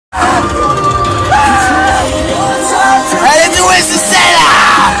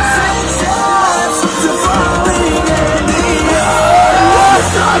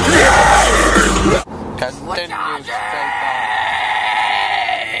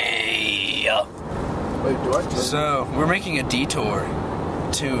Wait, do I? So, we're making a detour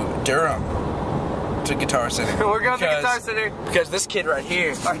to Durham, to Guitar Center. We're going to Guitar Center. Because this kid right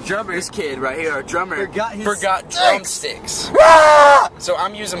here, our drummer, forgot drumsticks. So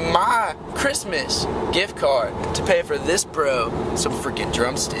I'm using my Christmas gift card to pay for this bro some freaking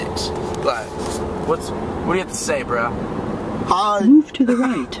drumsticks. Like, what do you have to say, bro? Hi. Move to the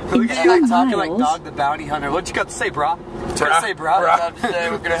right. Look at you like talking like Dog the Bounty Hunter. What you got to say, bro? What you got to say, bro?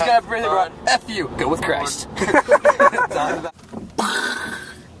 We're gonna have fun. F you. Go with Christ.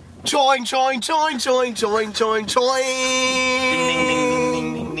 Join, join, join, join, join, join, join. Ding, ding,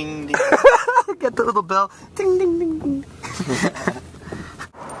 ding, ding, ding, ding. Get the little bell. Ding, ding, ding, ding.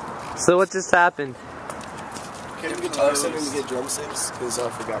 So what just happened? Came to Guitar Center to get drumsticks because I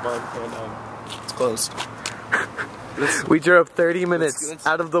forgot mine and it's closed. We drove 30 minutes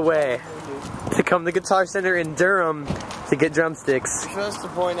out of the way to come to Guitar Center in Durham to get drumsticks. You're supposed to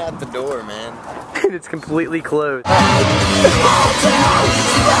point out the door, man. And it's completely closed.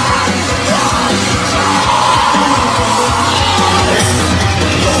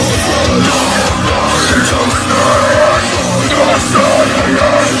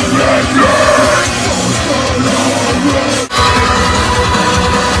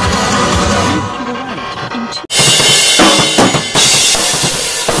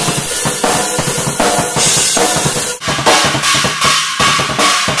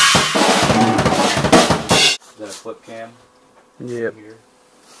 Flip cam. Yep.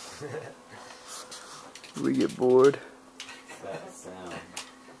 We get bored. That sound.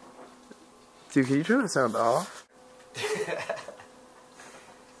 Dude, can you turn the sound off?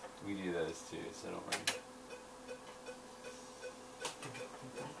 We do those too, so don't worry.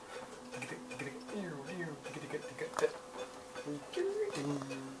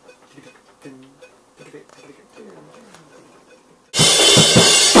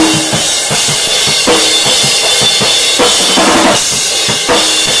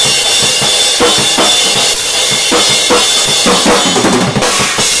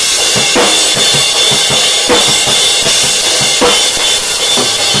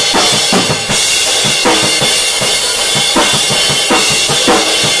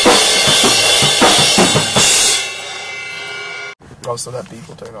 Also, that beep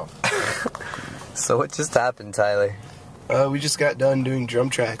will turn off. So what just happened, Tyler? We just got done doing drum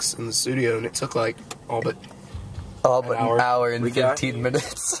tracks in the studio, and it took like all but an hour and 15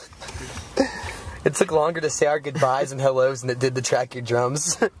 minutes. It took longer to say our goodbyes and hellos than it did to track your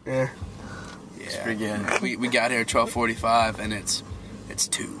drums. Yeah. Yeah. We got here at 12:45 and it's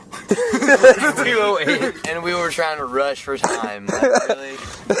 2. 2:08. And we were trying to rush for time. Like, really?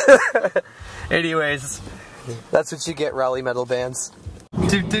 Anyways, that's what you get, Raleigh metal bands.